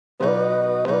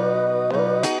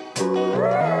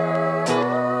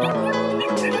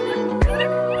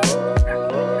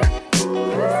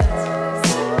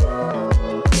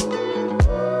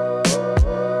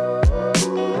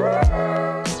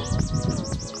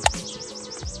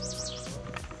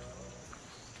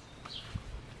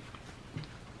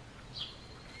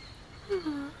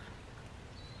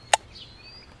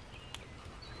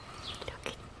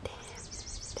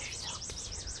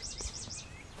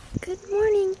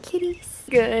kitties.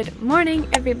 Good morning,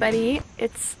 everybody.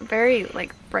 It's very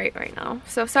bright right now,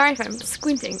 so sorry if I'm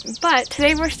squinting, but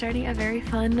today we're starting a very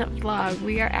fun vlog.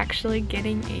 We are actually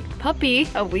getting a puppy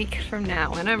a week from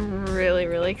now, and I'm really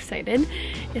excited.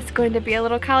 It's going to be a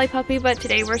little collie puppy, but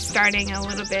today we're starting a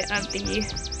little bit of the,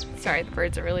 sorry, the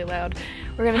birds are really loud.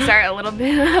 We're gonna start a little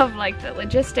bit of the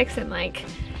logistics and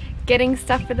getting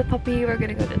stuff for the puppy. We're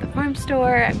gonna go to the farm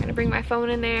store. I'm gonna bring my phone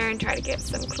in there and try to get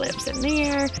some clips in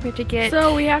there.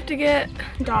 We have to get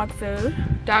dog food.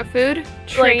 Dog food,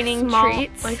 training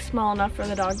treats. Small enough for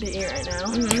the dog to eat right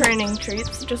now. Training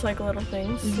treats, just little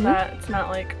things so that it's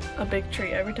not a big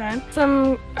treat every time.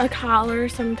 A collar,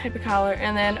 some type of collar,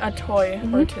 and then a toy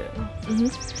or two.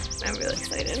 I'm really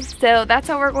excited. So that's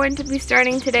how we're going to be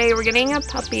starting today. We're getting a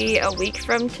puppy a week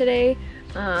from today.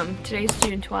 Today's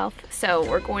June 12th, so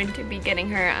we're going to be getting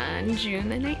her on June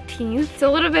the 19th. It's a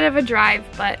little bit of a drive,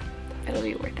 but it'll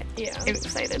be worth it. Yeah. I'm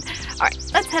excited. All right,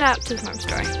 let's head out to the farm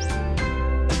store.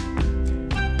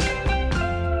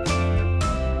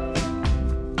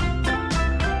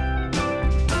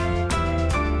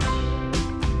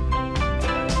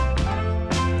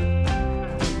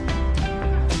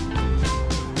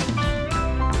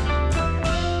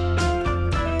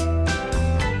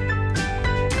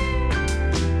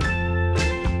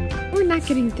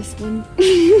 Getting this one.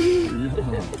 Yeah,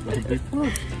 that'd be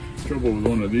fun. Trouble with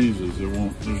one of these is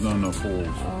there's not enough holes.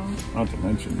 Not to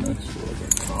mention this,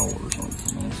 a collar or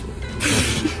something.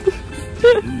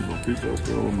 Jeez, I'll keep that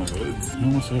girl on my head. I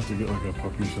almost have to get a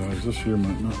puppy size. This here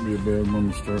might not be a bad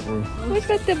one to start with. Look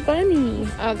at the bunny.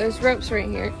 Oh, there's ropes right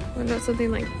here. What about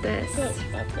something like this?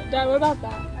 Dad, what about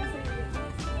that?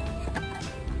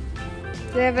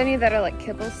 Do they have any that are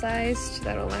kibble sized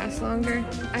that'll last longer?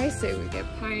 I say we get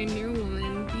Pioneer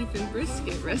Woman beef and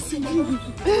brisket recipe.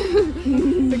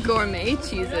 The gourmet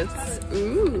Cheez-Its.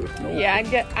 Ooh. Yeah,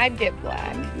 I'd get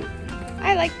black.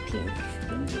 I like pink.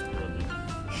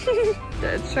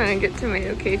 Dad's trying to get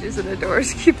tomato cages and the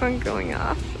doors keep on going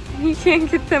off. He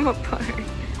can't get them apart.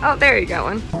 Oh, there you got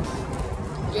one.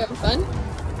 You having fun?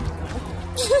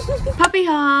 Puppy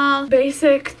haul.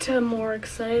 Basic to more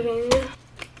exciting.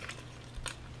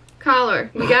 Collar.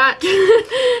 We got,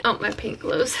 oh, my paint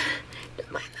glows.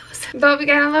 Don't mind those. But we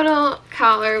got a little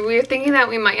collar. We were thinking that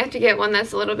we might have to get one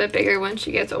that's a little bit bigger when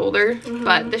she gets older,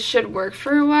 but this should work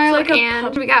for a while.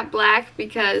 And we got black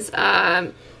because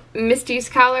Misty's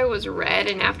collar was red,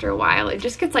 and after a while it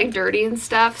just gets dirty and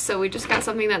stuff, so we just got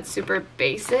something that's super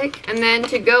basic. And then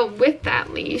to go with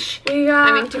that leash,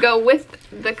 to go with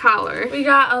the collar, we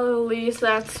got a leash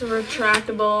that's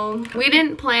retractable. We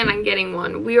didn't plan on getting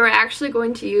one. We were actually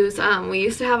going to use, we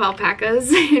used to have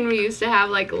alpacas, and we used to have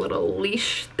little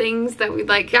leash things that we'd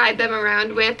guide them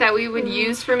around with that we would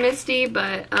use for Misty,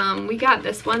 but we got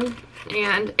this one,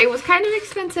 and it was kind of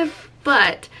expensive,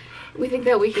 but we think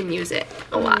that we can use it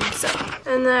a lot, so.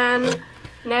 And then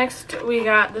next we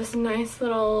got this nice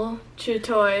little chew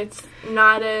toy. It's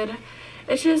knotted.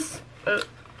 It's just...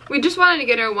 We just wanted to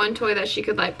get her one toy that she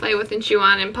could play with and chew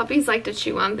on, and puppies like to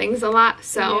chew on things a lot,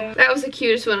 so that was the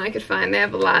cutest one I could find. They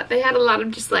had a lot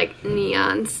of just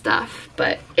neon stuff,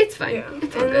 but it's fine. Yeah.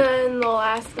 It's and then the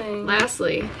last thing.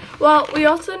 Lastly. Well, we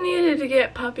also needed to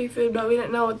get puppy food, but we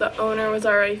didn't know what the owner was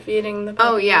already feeding the puppy.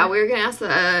 Oh yeah, we were gonna ask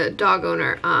the dog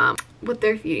owner what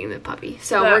they're feeding the puppy.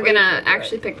 So we're gonna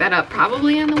actually pick that up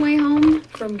probably on the way home.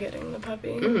 From getting the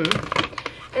puppy.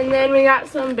 And then we got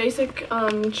some basic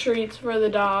treats for the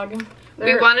dog.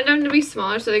 We wanted them to be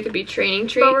smaller so they could be training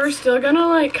treats. But we're still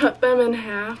gonna cut them in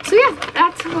half. So yeah,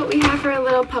 that's what we have for a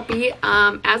little puppy.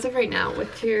 As of right now, what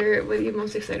are you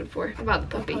most excited for about the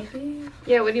puppy?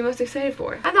 Yeah, what are you most excited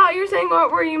for? I thought you were saying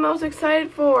what were you most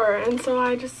excited for, and so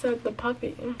I just said the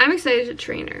puppy. I'm excited to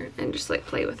train her and just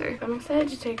play with her. I'm excited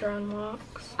to take her on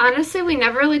walks. Honestly, we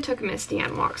never really took Misty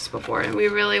on walks before, and we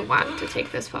really want to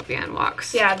take this puppy on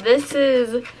walks. Yeah, this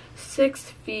is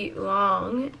 6 feet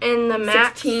long, and the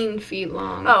max 16 feet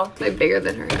long. Oh, bigger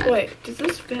than her head. Wait, does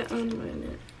this fit on my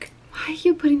neck? Why are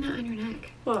you putting that on your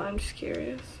neck? Well, I'm just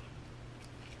curious.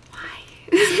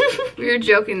 Why? We were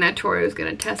joking that Tori was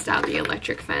gonna test out the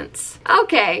electric fence.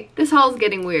 Okay, this haul's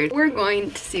getting weird. We're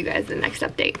going to see you guys in the next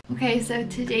update. Okay, so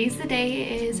today's the day.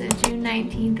 It is June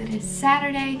 19th. It is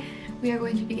Saturday. We are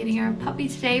going to be getting our puppy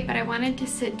today, but I wanted to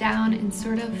sit down and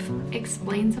sort of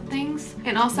explain some things.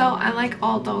 And also, I'm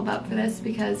all dolled up for this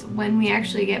because when we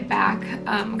actually get back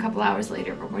a couple hours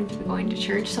later, we're going to be going to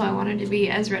church, so I wanted to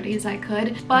be as ready as I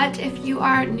could. But if you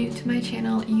are new to my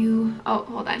channel, oh,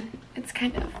 hold on. It's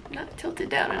kind of not tilted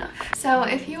down enough. So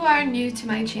if you are new to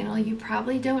my channel, you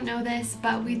probably don't know this,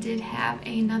 but we did have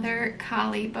another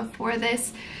collie before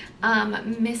this.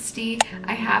 Misty,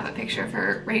 I have a picture of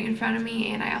her right in front of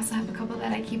me, and I also have a couple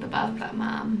that I keep above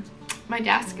my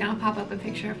desk, and I'll pop up a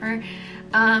picture of her.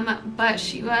 But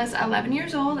she was 11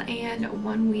 years old and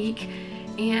 1 week,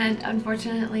 and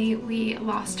unfortunately we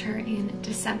lost her in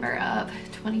December of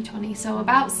 2020, so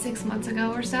about 6 months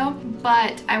ago or so.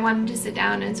 But I wanted to sit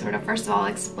down and sort of first of all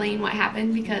explain what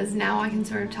happened, because now I can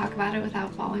sort of talk about it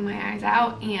without bawling my eyes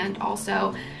out. And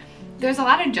also there's a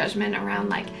lot of judgment around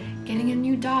like getting a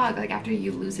new dog, like after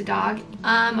you lose a dog.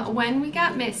 When we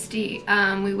got Misty,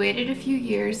 we waited a few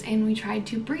years and we tried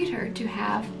to breed her to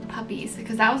have puppies,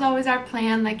 because that was always our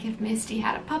plan. Like if Misty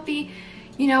had a puppy,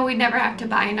 you know, we'd never have to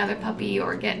buy another puppy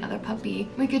or get another puppy.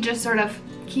 We could just sort of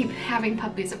keep having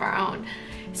puppies of our own.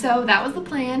 So that was the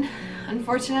plan.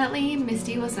 Unfortunately,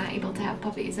 Misty was not able to have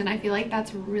puppies, and I feel like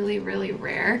that's really, really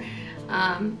rare.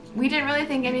 We didn't really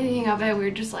think anything of it. We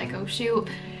were just like, oh shoot,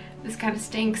 this kind of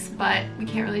stinks, but we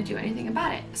can't really do anything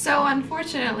about it. So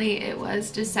unfortunately, it was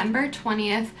December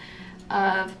 20th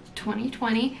of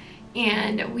 2020,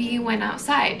 and we went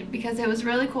outside because it was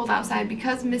really cold outside.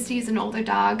 Because Misty's an older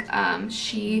dog,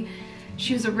 she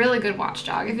was a really good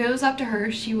watchdog. If it was up to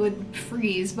her, she would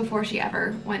freeze before she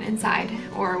ever went inside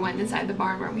or went inside the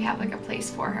barn where we have like a place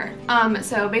for her.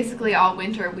 So basically all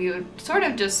winter we would sort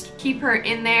of just keep her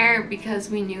in there, because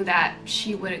we knew that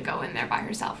she wouldn't go in there by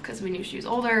herself, because we knew she was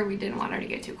older. We didn't want her to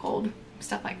get too cold,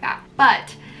 stuff like that.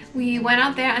 But we went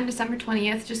out there on December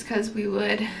 20th just because we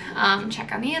would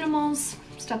check on the animals,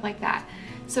 stuff like that.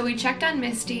 So we checked on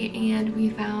Misty and we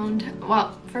found,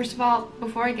 well, first of all,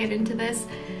 before I get into this,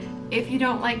 if you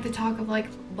don't like the talk of like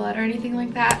blood or anything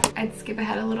like that, I'd skip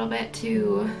ahead a little bit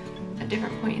to a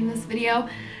different point in this video.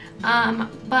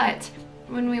 But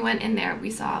when we went in there,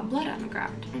 we saw blood on the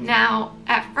ground. Now,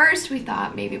 at first we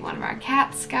thought maybe one of our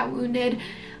cats got wounded.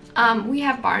 We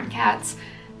have barn cats.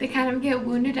 They kind of get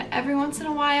wounded every once in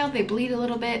a while. They bleed a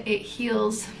little bit, it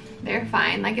heals, they're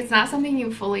fine. Like, it's not something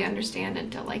you fully understand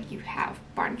until like you have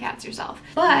barn cats yourself.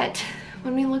 But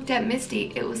when we looked at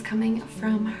Misty, it was coming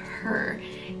from her.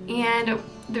 And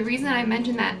the reason I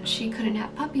mentioned that she couldn't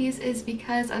have puppies is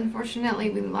because unfortunately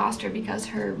we lost her because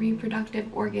her reproductive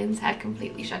organs had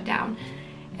completely shut down,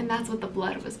 and that's what the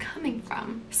blood was coming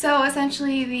from. So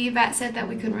essentially the vet said that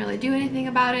we couldn't really do anything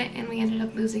about it, and we ended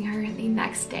up losing her the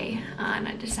next day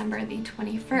on December the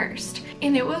 21st.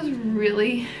 And it was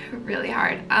really, really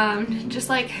hard. Just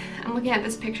like, I'm looking at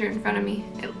this picture in front of me,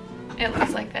 it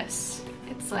looks like this.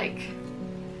 It's like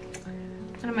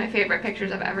one of my favorite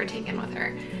pictures I've ever taken with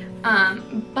her.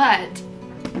 But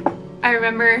I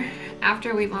remember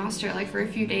after we lost her, like for a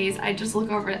few days, I just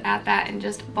look over at that and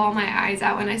just bawl my eyes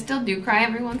out, and I still do cry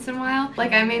every once in a while.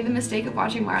 Like, I made the mistake of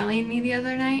watching Marley and Me the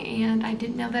other night, and I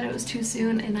didn't know that it was too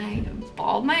soon, and I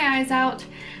bawled my eyes out.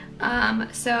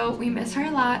 So we miss her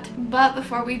a lot. But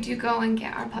before we do go and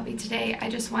get our puppy today, I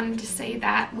just wanted to say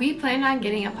that we plan on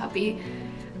getting a puppy.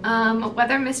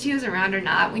 Whether Misty was around or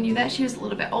not, we knew that she was a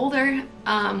little bit older.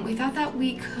 We thought that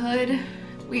we could,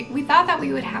 we thought that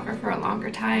we would have her for a longer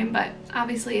time, but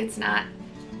obviously it's not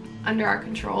under our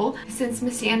control. Since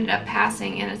Misty ended up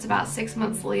passing and it's about 6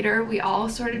 months later, we all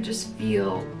sort of just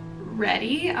feel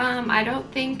ready. I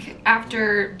don't think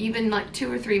after even like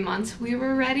 2 or 3 months we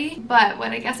were ready, but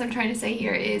what I guess I'm trying to say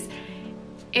here is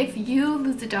if you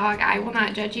lose a dog, I will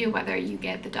not judge you whether you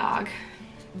get the dog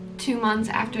 2 months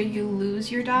after you lose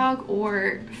your dog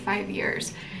or 5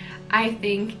 years. I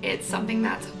think it's something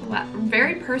that's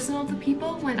very personal to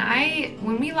people.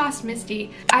 When we lost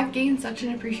Misty, I've gained such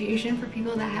an appreciation for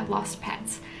people that have lost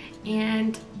pets,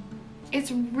 and it's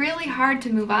really hard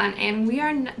to move on, and we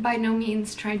are by no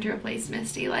means trying to replace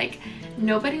Misty. Like,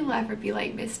 nobody will ever be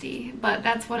like Misty, but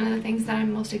that's one of the things that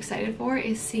I'm most excited for,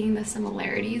 is seeing the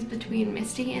similarities between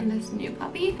Misty and this new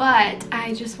puppy. But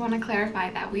I just want to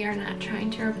clarify that we are not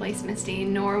trying to replace Misty,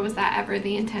 nor was that ever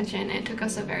the intention. It took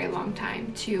us a very long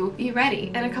time to be ready.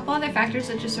 And a couple other factors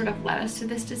that just sort of led us to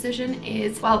this decision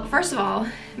is, well, first of all,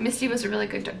 Misty was a really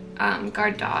good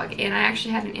guard dog, and I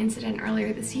actually had an incident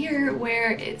earlier this year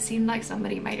where it seemed like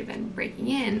somebody might have been breaking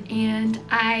in, and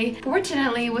I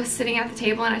fortunately was sitting at the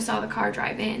table and I saw the car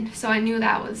drive in, so I knew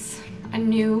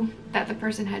that the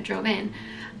person had drove in.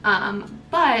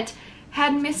 But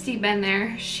had Misty been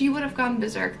there, she would have gone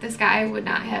berserk. This guy would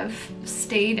not have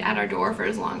stayed at our door for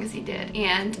as long as he did,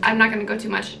 and I'm not going to go too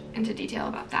much into detail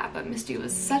about that, but Misty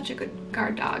was such a good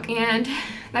guard dog. And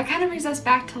that kind of brings us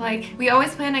back to, like, we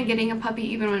always planned on getting a puppy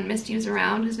even when Misty was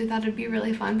around, because we thought it'd be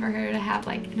really fun for her to have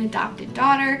like an adopted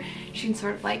daughter. She can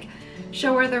sort of like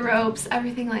show her the ropes,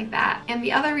 everything like that. And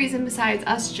the other reason besides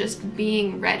us just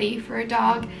being ready for a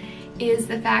dog is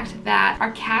the fact that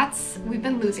our cats, we've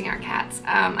been losing our cats.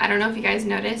 I don't know if you guys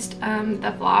noticed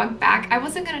the vlog back. I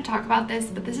wasn't going to talk about this,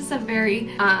 but this is a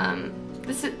very,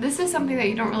 this is something that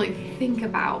you don't really think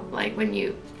about, like when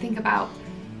you think about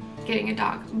getting a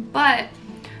dog. But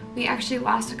we actually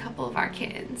lost a couple of our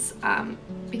kittens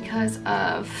because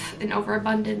of an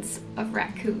overabundance of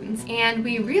raccoons. And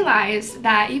we realized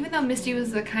that even though Misty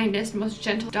was the kindest, most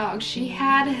gentle dog, she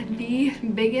had the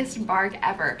biggest bark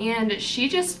ever. And she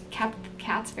just kept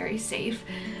cats very safe.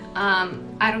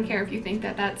 I don't care if you think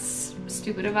that that's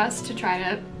stupid of us to try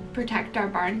to protect our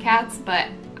barn cats, but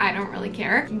I don't really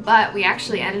care. But we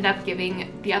actually ended up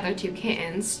giving the other 2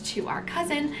 kittens to our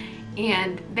cousin,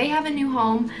 and they have a new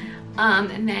home.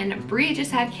 And then Bree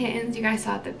just had kittens, you guys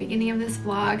saw at the beginning of this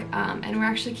vlog, and we're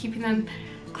actually keeping them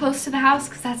close to the house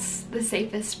because that's the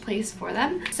safest place for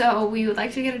them. So we would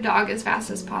like to get a dog as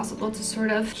fast as possible to sort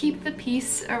of keep the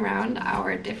peace around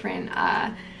our different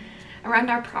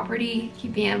around our property,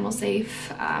 keep the animals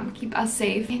safe, keep us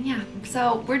safe, and yeah,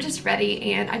 so we're just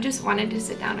ready. And I just wanted to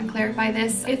sit down and clarify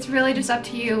this. It's really just up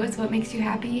to you. It's what makes you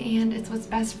happy and it's what's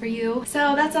best for you.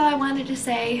 So that's all I wanted to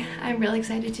say. I'm really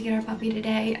excited to get our puppy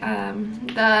today.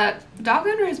 The dog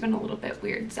owner has been a little bit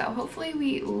weird, so hopefully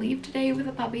we leave today with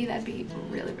a puppy. That'd be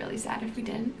really, really sad if we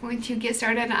didn't. We're going to get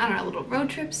started on our little road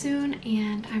trip soon,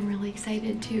 and I'm really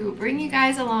excited to bring you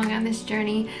guys along on this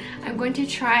journey. I'm going to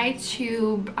try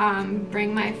to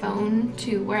bring my phone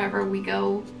to wherever we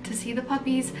go to see the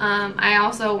puppies. I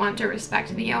also want to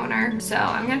respect the owner, so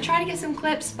I'm gonna try to get some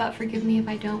clips, but forgive me if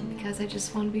I don't, because I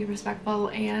just want to be respectful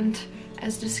and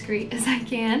as discreet as I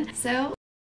can. So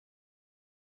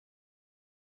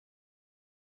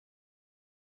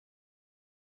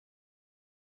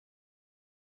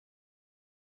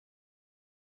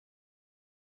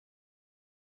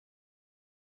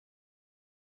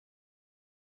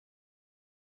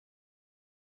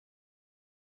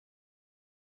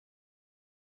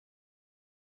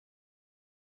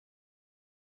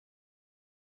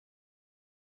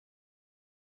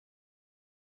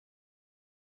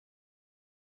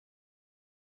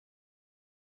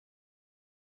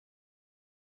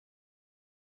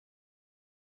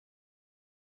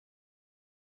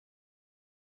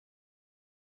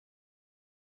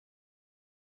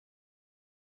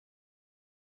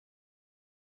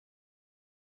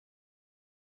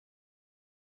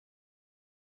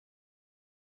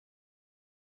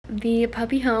the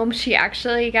puppy home. She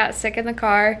actually got sick in the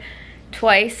car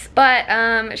twice,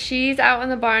 but she's out in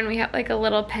the barn. We have like a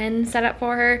little pen set up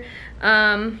for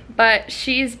her, but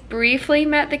she's briefly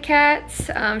met the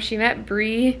cats. She met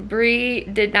Bree. Bree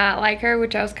did not like her,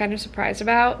 which I was kind of surprised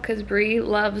about because Bree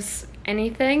loves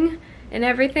anything and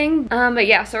everything. But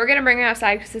yeah, so we're gonna bring her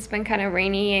outside because it's been kind of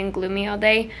rainy and gloomy all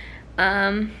day.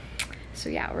 So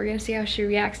yeah, we're gonna see how she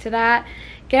reacts to that.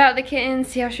 Get out the kittens,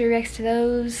 see how she reacts to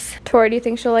those. Tori, do you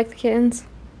think she'll like the kittens?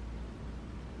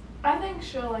 I think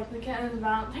she'll like the kittens, but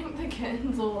I don't think the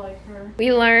kittens will like her.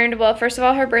 We learned, well, first of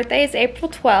all, her birthday is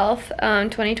April 12th,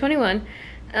 2021.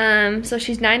 So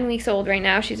she's 9 weeks old right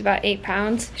now. She's about 8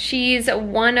 pounds. She's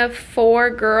one of 4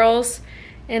 girls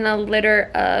in a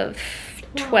litter of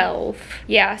 12.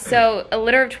 Yeah, so a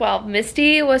litter of 12.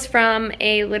 Misty was from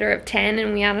a litter of 10,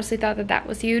 and we honestly thought that that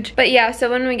was huge. But yeah, so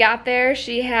when we got there,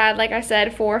 she had, like I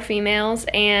said, 4 females,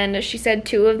 and she said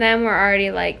 2 of them were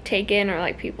already like taken, or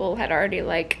like people had already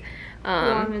like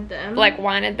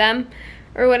wanted them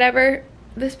or whatever.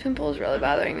 This pimple is really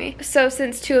bothering me. So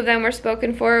since 2 of them were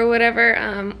spoken for or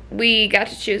whatever, we got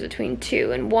to choose between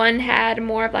 2, and one had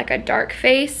more of like a dark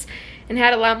face and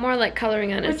had a lot more like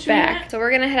coloring on its back. So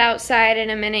we're gonna head outside in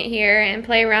a minute here and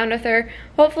play around with her.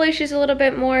 Hopefully she's a little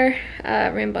bit more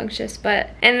rambunctious,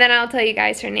 and then I'll tell you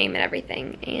guys her name and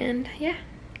everything. And yeah,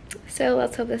 so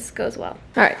let's hope this goes well.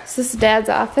 All right, so this is Dad's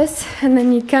office, and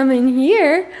then you come in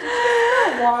here.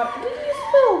 Did you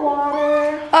spill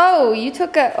water? Oh, you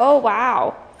took a, oh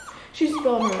wow. She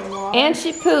spilled her water. And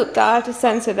she pooped. I'll have to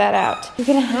censor that out. You're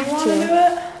gonna have to. Do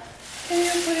it? Can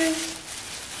you please?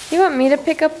 You want me to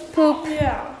pick up poop?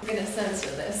 Yeah. I'm gonna censor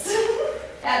this.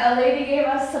 Yeah, the lady gave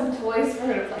us some toys for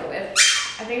her to play with.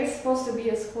 I think it's supposed to be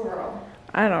a squirrel.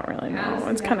 I don't really know.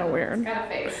 It's kind of weird. It's got a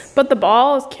face. But the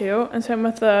ball is cute, and same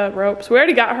with the ropes. We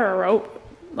already got her a rope,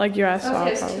 like you guys saw.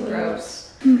 Those 2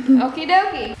 ropes. Okie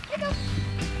dokie.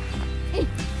 Hey,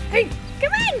 hey,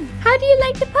 come on. How do you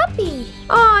like the puppy?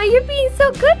 Aw, you're being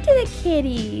so good to the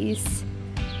kitties.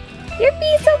 You're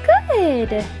being so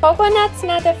good. Coconut's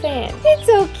not a fan. It's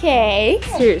okay.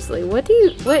 Seriously, what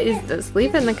is this?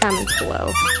 Leave it in the comments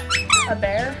below. A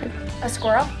bear? A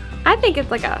squirrel? I think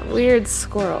it's like a weird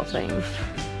squirrel thing.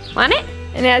 Want it?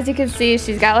 And as you can see,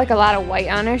 she's got like a lot of white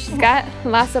on her. She's got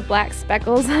lots of black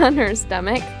speckles on her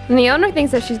stomach. And the owner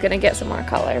thinks that she's gonna get some more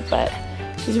color, but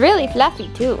she's really fluffy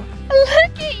too.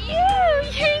 Look at you!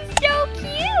 You're so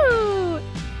cute!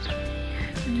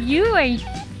 You are...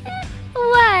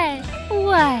 What?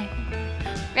 What?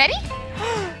 Ready?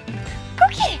 Go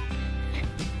get it!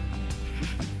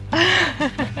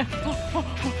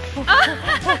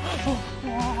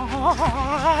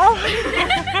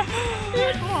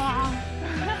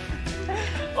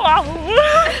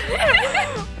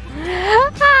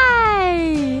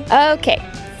 Hi! Okay,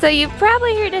 so you've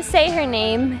probably heard us say her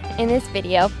name in this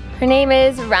video. Her name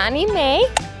is Ronnie Mae.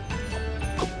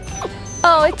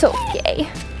 Oh, it's okay.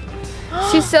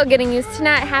 She's still getting used to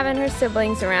not having her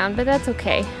siblings around, but that's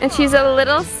okay. And she's a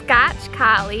little Scotch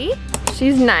Collie.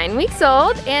 She's 9 weeks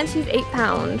old and she's 8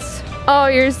 pounds. Oh,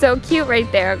 you're so cute right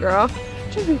there, girl.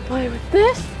 Should we play with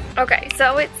this? Okay,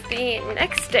 so it's the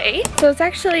next day. So it's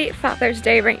actually Father's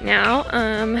Day right now.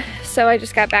 So I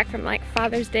just got back from like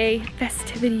Father's Day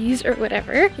festivities or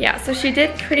whatever. Yeah, so she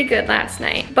did pretty good last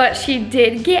night, but she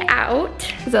did get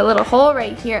out. There's a little hole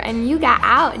right here and you got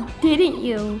out, didn't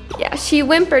you? Yeah, she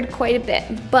whimpered quite a bit,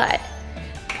 but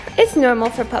it's normal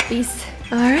for puppies.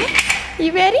 All right,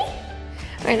 you ready?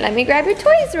 All right, let me grab your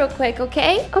toys real quick,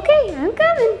 okay? Okay, I'm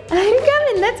coming. I'm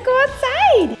coming. Let's go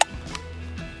outside.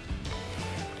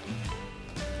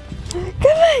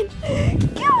 Come on,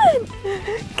 come on,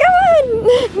 come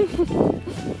on.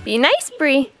 Be nice,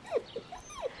 Bree.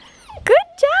 Good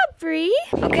job, Bree.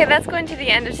 Okay, that's going to the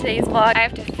end of today's vlog. I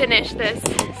have to finish this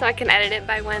so I can edit it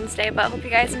by Wednesday, but I hope you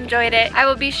guys enjoyed it. I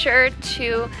will be sure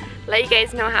to let you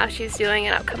guys know how she's doing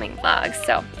in upcoming vlogs.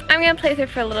 So I'm gonna play with her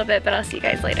for a little bit, but I'll see you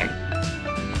guys later.